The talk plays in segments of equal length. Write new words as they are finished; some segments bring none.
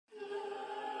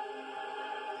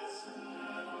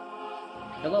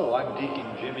Hello, I'm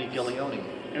Deacon Jimmy Gillioni.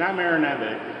 And I'm Aaron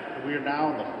Embick, and we are now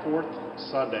on the fourth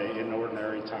Sunday in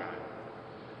Ordinary Time.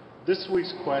 This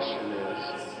week's question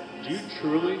is, do you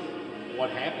truly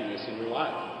want happiness in your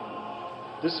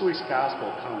life? This week's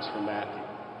gospel comes from Matthew.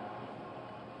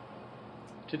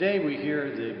 Today we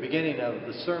hear the beginning of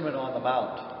the Sermon on the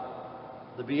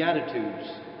Mount, the Beatitudes.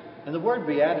 And the word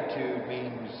beatitude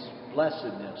means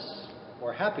blessedness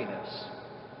or happiness.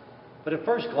 But at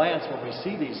first glance, when we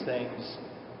see these things,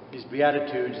 these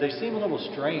Beatitudes, they seem a little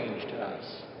strange to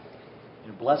us.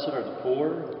 Blessed are the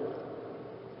poor.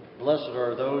 Blessed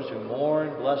are those who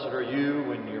mourn. Blessed are you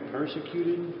when you're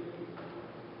persecuted.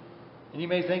 And you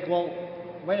may think, well,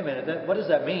 wait a minute, what does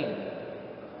that mean?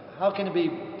 How can it be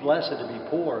blessed to be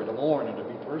poor, to mourn, and to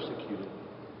be persecuted?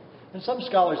 And some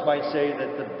scholars might say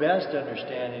that the best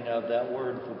understanding of that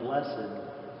word for blessed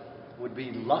would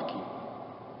be lucky.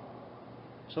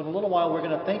 So in a little while, we're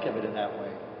going to think of it in that way.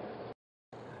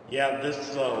 Yeah,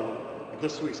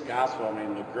 this week's gospel,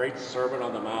 the great Sermon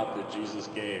on the Mount that Jesus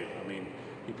gave.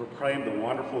 He proclaimed the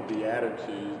wonderful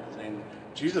Beatitudes, and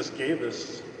Jesus gave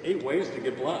us 8 ways to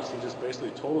get blessed. He just basically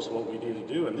told us what we need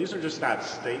to do. And these are just not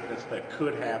statements that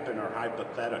could happen or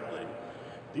hypothetically.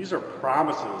 These are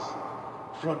promises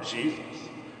from Jesus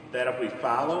that if we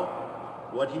follow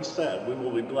what he said, we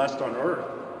will be blessed on earth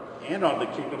and on the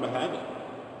kingdom of heaven.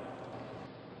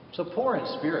 So poor in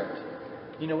spirit,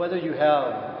 whether you have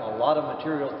a lot of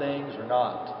material things or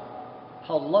not,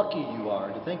 how lucky you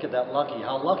are, to think of that lucky,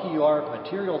 how lucky you are if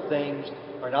material things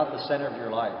are not the center of your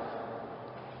life.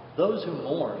 Those who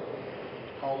mourn,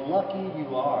 how lucky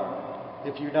you are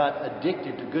if you're not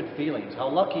addicted to good feelings, how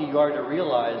lucky you are to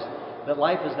realize that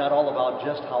life is not all about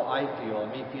just how I feel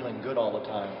and me feeling good all the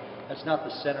time. That's not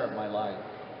the center of my life.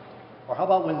 Or how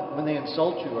about when they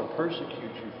insult you or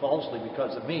persecute you falsely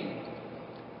because of me?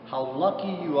 How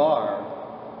lucky you are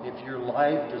if your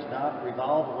life does not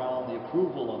revolve around the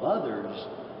approval of others,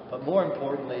 but more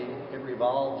importantly, it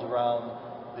revolves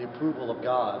around the approval of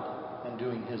God and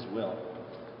doing his will.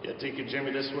 Yeah, Deacon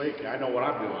Jimmy, this week, I know what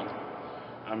I'm doing.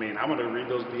 I'm going to read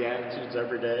those Beatitudes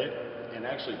every day and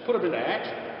actually put them into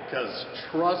action. Because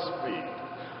trust me,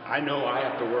 I know I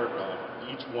have to work on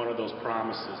each one of those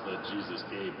promises that Jesus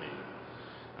gave me.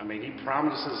 He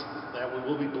promises that we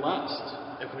will be blessed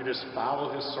if we just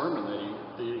follow his sermon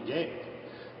that he gave.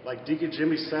 Like Deacon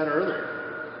Jimmy said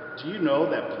earlier, do you know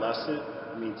that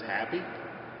blessed means happy?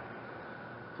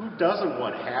 Who doesn't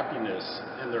want happiness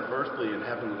in their earthly and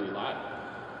heavenly life?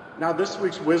 Now, this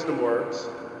week's wisdom words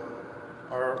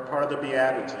are part of the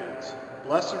Beatitudes.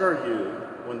 Blessed are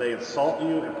you when they insult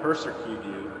you and persecute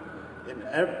you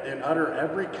and utter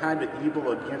every kind of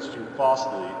evil against you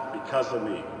falsely because of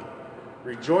me.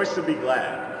 Rejoice and be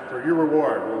glad, for your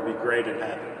reward will be great in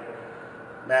heaven.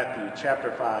 Matthew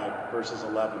chapter 5, verses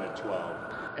 11 and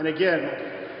 12. And again,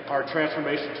 our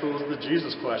transformation tool is the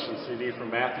Jesus Question CD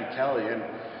from Matthew Kelly. And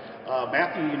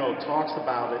Matthew, talks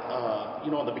about it,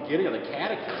 in the beginning of the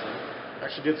catechism.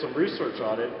 Actually did some research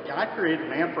on it. God created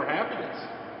man for happiness.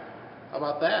 How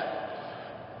about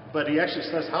that? But he actually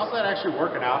says, how's that actually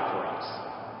working out for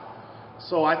us?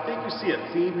 So I think you see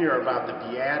a theme here about the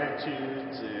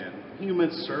Beatitudes and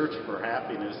human search for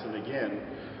happiness. And again,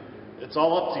 it's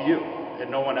all up to you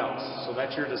and no one else. So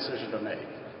that's your decision to make.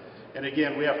 And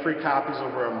again, we have free copies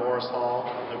over at Morris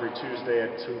Hall every Tuesday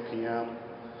at 2 p.m.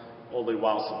 only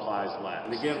while supplies last.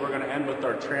 And again, we're going to end with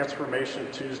our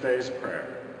Transformation Tuesday's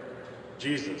prayer.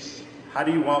 Jesus, how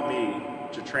do you want me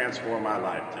to transform my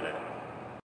life today?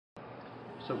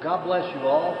 So God bless you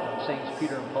all from Saints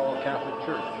Peter and Paul Catholic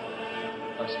Church,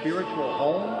 a spiritual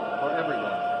home for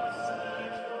everyone.